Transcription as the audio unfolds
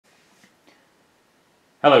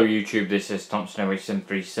Hello YouTube, this is Thompson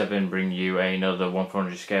OH737 bringing you another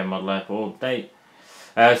 1400 scale model airport update.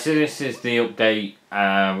 So this is the update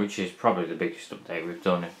which is probably the biggest update we've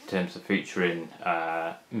done in terms of featuring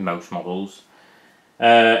most models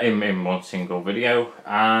in one single video,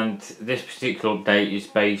 and this particular update is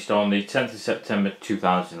based on the 10th of September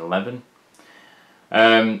 2011.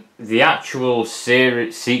 The actual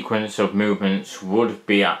sequence of movements would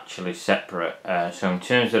be actually separate, so in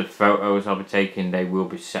terms of the photos I'll be taking, they will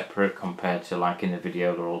be separate compared to like in the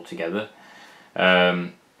video they're all together.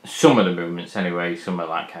 Some of the movements anyway, some are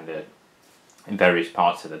like kind of in various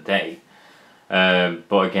parts of the day,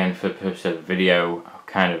 but again for the purpose of the video I'm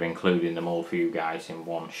kind of including them all for you guys in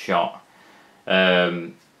one shot.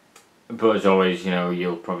 But as always, you know,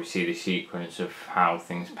 you'll probably see the sequence of how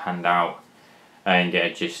things panned out and get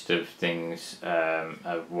a gist of things,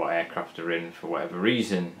 of what aircraft are in for whatever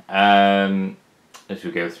reason, as we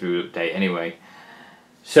go through the update anyway.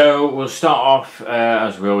 So we'll start off,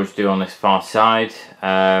 as we always do on this far side,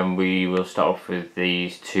 we will start off with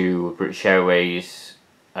these two British Airways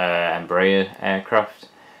Embraer aircraft.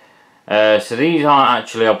 So these aren't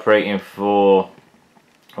actually operating for,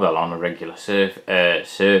 well, on a regular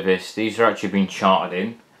service. These are actually being chartered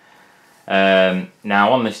in.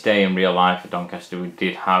 Now on this day in real life at Doncaster we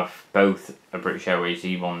did have both a British Airways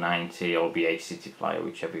E190 or BA City Flyer,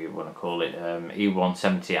 whichever you want to call it,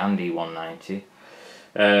 E170 and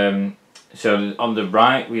E190. So on the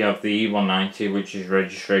right we have the E190, which is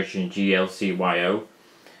registration GLCYO.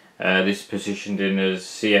 This is positioned in as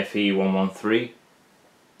CFE 113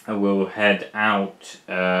 and we'll head out,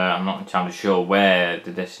 I'm not entirely sure where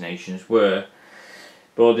the destinations were,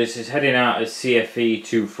 but this is heading out as CFE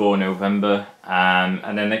 24 November,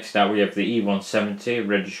 and then next out we have the E170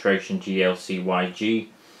 registration GLCYG.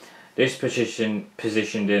 This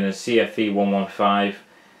positioned in as CFE 115,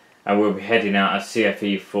 and we'll be heading out as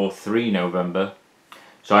CFE 43 November.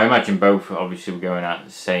 So I imagine both obviously we're going out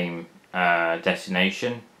the same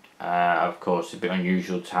destination. Of course, a bit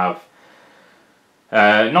unusual to have,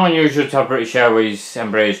 not unusual to have British Airways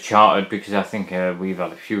Embraers chartered, because I think we've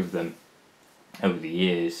had a few of them over the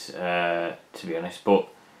years, to be honest, but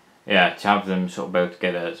yeah, to have them sort of both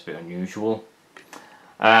together, it's a bit unusual.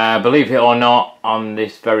 Believe it or not, on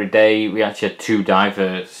this very day we actually had two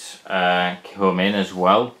diverts come in as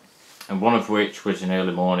well, and one of which was an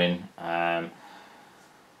early morning, but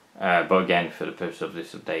again for the purpose of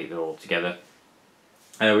this update they're all together.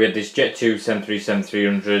 We had this Jet2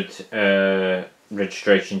 737-300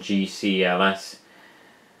 registration GCLS,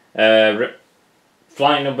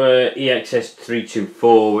 flight number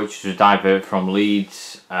EXS324, which was a divert from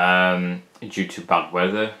Leeds due to bad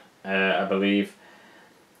weather, I believe,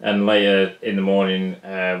 and later in the morning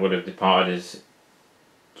would have departed as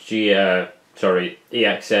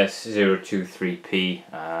EXS023P,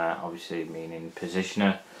 obviously meaning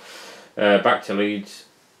positioner, back to Leeds.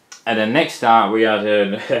 And then next start we had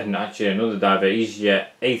actually another divert, EasyJet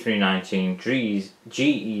A319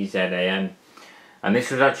 GEZAM. And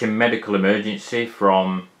this was actually a medical emergency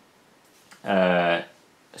from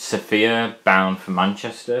Sofia, bound for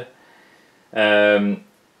Manchester, operating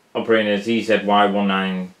as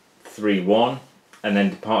EZY1931, and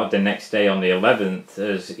then departed the next day on the 11th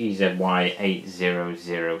as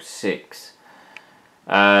EZY8006.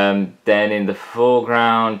 Then in the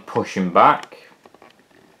foreground, pushing back,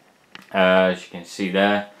 as you can see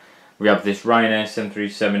there, we have this Ryanair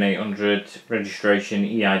 737-800 registration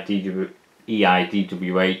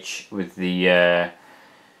EIDWH with the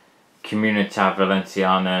Comunidad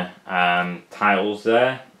Valenciana titles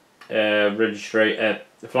there. The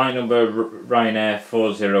flight number Ryanair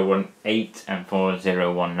 4018 and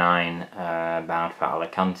 4019, bound for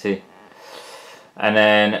Alicante. And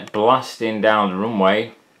then blasting down the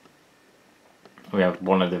runway we have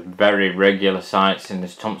one of the very regular sights in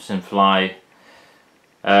this Thompson fly,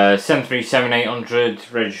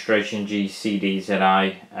 737-800 registration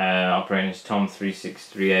GCDZI, operating as Tom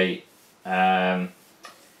 3638, to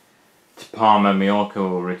Palma, Mallorca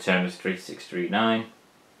will return as 3639.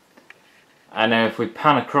 And then if we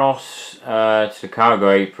pan across to the cargo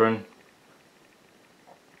apron,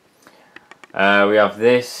 we have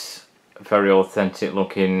this very authentic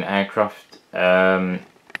looking aircraft.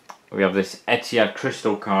 We have this Etihad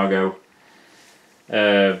Crystal Cargo,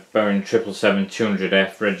 Boeing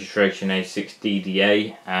 777-200F registration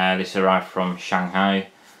A6DDA. This arrived from Shanghai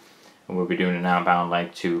and we'll be doing an outbound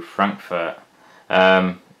leg to Frankfurt.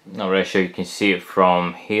 Not really sure you can see it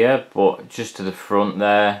from here, but just to the front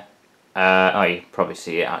there, oh, you can probably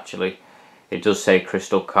see it actually, it does say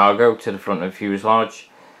Crystal Cargo to the front of the fuselage.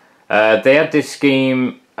 They had this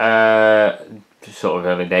scheme sort of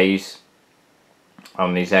early days,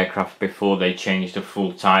 on these aircraft before they changed the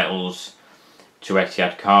full titles to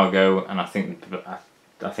Etihad Cargo, and I think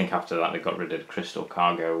after that they got rid of the Crystal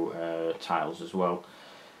Cargo titles as well.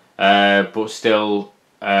 But still,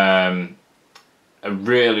 a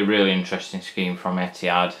really interesting scheme from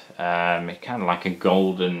Etihad. It's kind of like a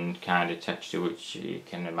golden kind of texture, which you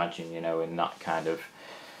can imagine, you know, in that kind of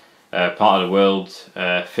part of the world,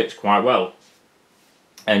 fits quite well.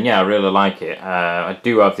 And yeah, I really like it. I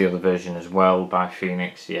do have the other version as well by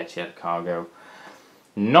Phoenix, the Etihad Cargo.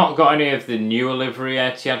 Not got any of the newer livery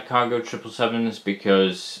Etihad Cargo 777s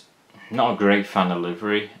because I'm not a great fan of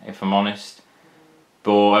livery, if I'm honest.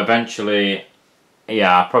 But eventually,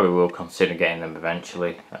 yeah, I probably will consider getting them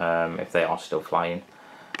eventually, if they are still flying.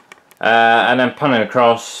 And then panning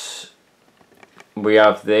across, we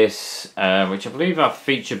have this, which I believe I've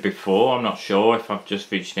featured before. I'm not sure if I've just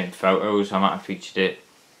featured it in photos. I might have featured it.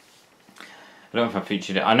 I don't know if I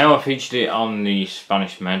featured it. I know I featured it on the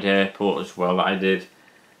Spanish Med Airport as well, that I did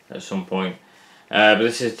at some point. But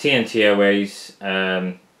this is TNT Airways,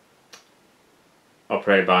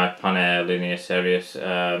 operated by Panair Líneas Aéreas,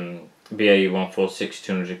 BAE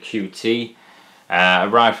 146-200 QT.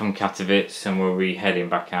 Arrived from Katowice and we'll be heading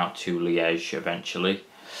back out to Liège eventually.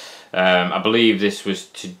 I believe this was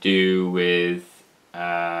to do with,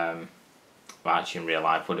 well, actually in real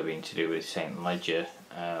life would have been to do with St. Leger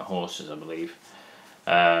horses, I believe.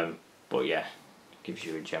 But yeah, gives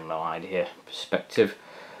you a general idea, perspective.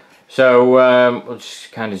 So we'll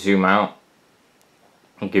just kind of zoom out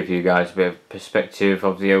and give you guys a bit of perspective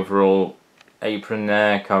of the overall apron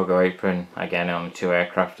there, cargo apron. Again, only 2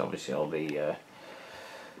 aircraft, obviously all the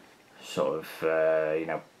sort of you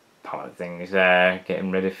know, pallet things there,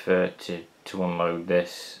 getting ready to unload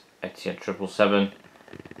this Etihad 777.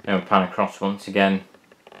 And pan across once again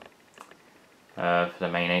for the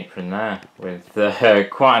main apron there, with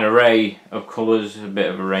quite an array of colours, a bit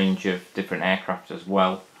of a range of different aircraft as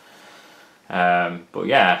well. But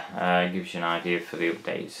yeah, gives you an idea for the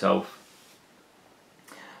update itself.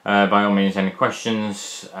 By all means, any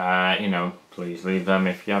questions, you know, please leave them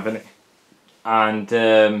if you have any. And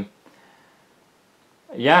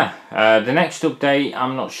yeah, the next update,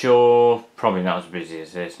 I'm not sure, probably not as busy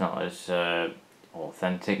as this, not as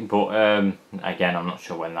authentic, but again, I'm not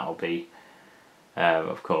sure when that'll be.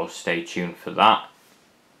 Of course, stay tuned for that,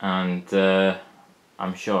 and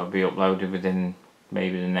I'm sure it'll be uploaded within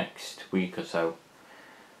maybe the next week or so.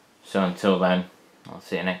 So until then, I'll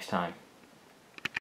see you next time.